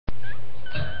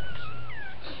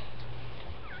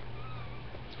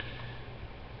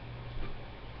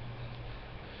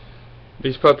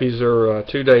These puppies are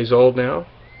 2 days old now.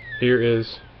 Here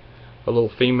is a little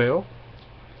female.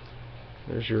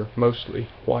 There's your mostly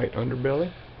white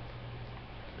underbelly.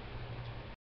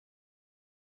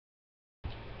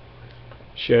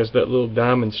 She has that little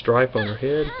diamond stripe on her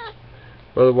head.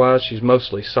 Otherwise, she's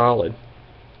mostly solid.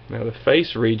 Now, the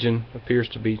face region appears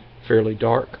to be fairly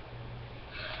dark.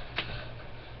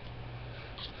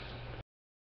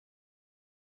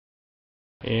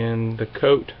 And the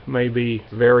coat may be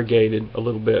variegated a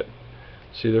little bit.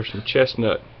 See, there's some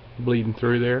chestnut bleeding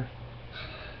through there.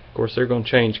 Of course, they're going to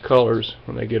change colors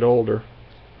when they get older.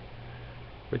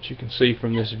 But you can see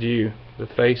from this view, the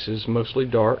face is mostly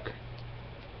dark,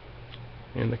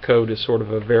 and the coat is sort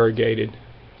of a variegated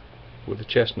with a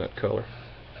chestnut color.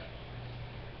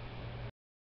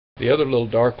 The other little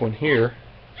dark one here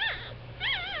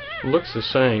looks the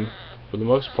same for the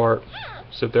most part,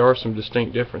 except there are some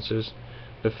distinct differences.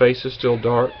 The face is still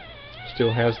dark,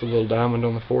 still has the little diamond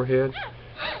on the forehead,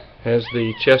 has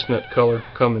the chestnut color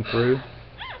coming through,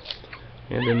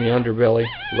 and then the underbelly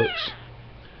looks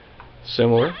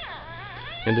similar.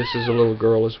 And this is a little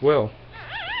girl as well.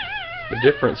 The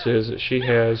difference is that she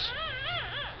has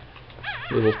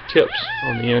little tips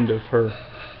on the end of her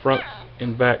front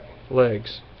and back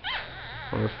legs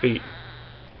on her feet.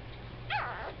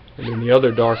 And then the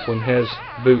other dark one has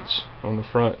boots on the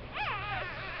front.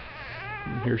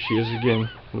 And here she is again,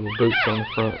 little boots on the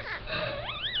front.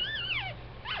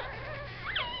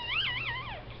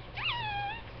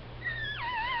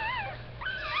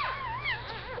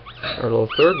 Our little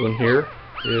third one here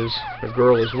is a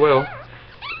girl as well.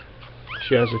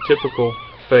 She has a typical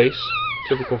face,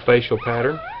 typical facial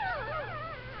pattern,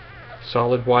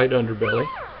 solid white underbelly,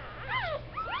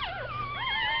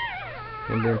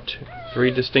 and then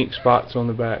 3 distinct spots on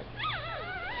the back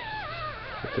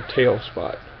with the tail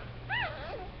spot.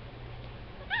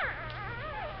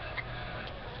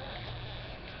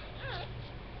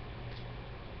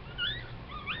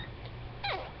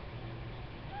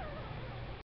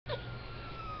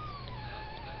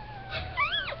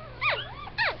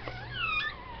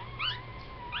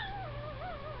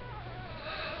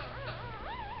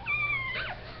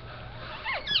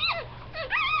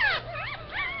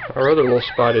 Our other little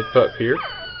spotted pup here,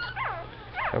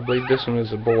 I believe this one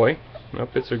is a boy.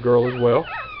 Nope, it's a girl as well.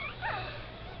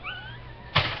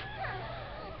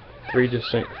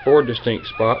 4 distinct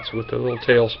spots with a little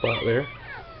tail spot there.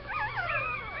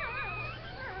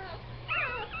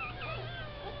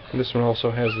 And this one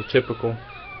also has the typical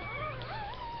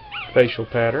facial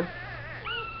pattern.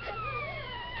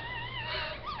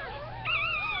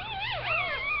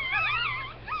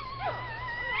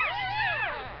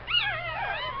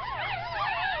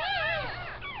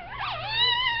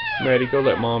 Maddie, go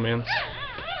let Mom in.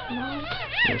 Mom?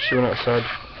 Yeah, she went outside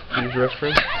to use the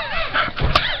restroom.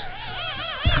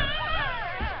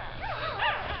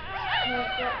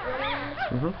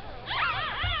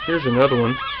 Here's another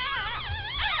one.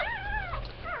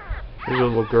 Here's a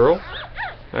little girl.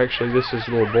 Actually, this is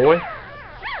a little boy.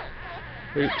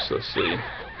 Oops, let's see.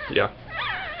 Yeah.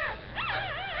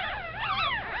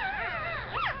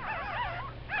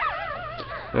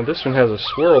 Now this one has a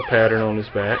swirl pattern on his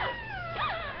back.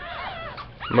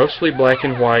 Mostly black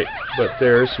and white, but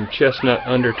there is some chestnut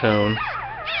undertone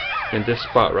in this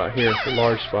spot right here, the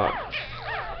large spot.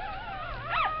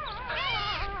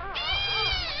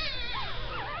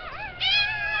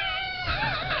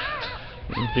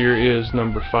 And here is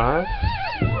number 5.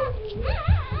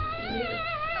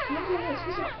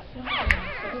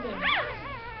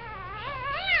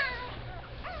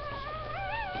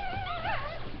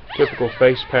 Typical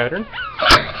face pattern.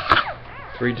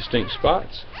 3 distinct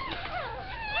spots.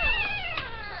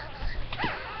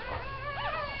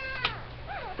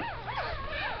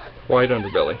 White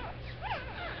underbelly.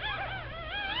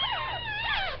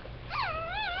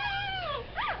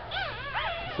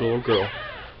 It's a little girl.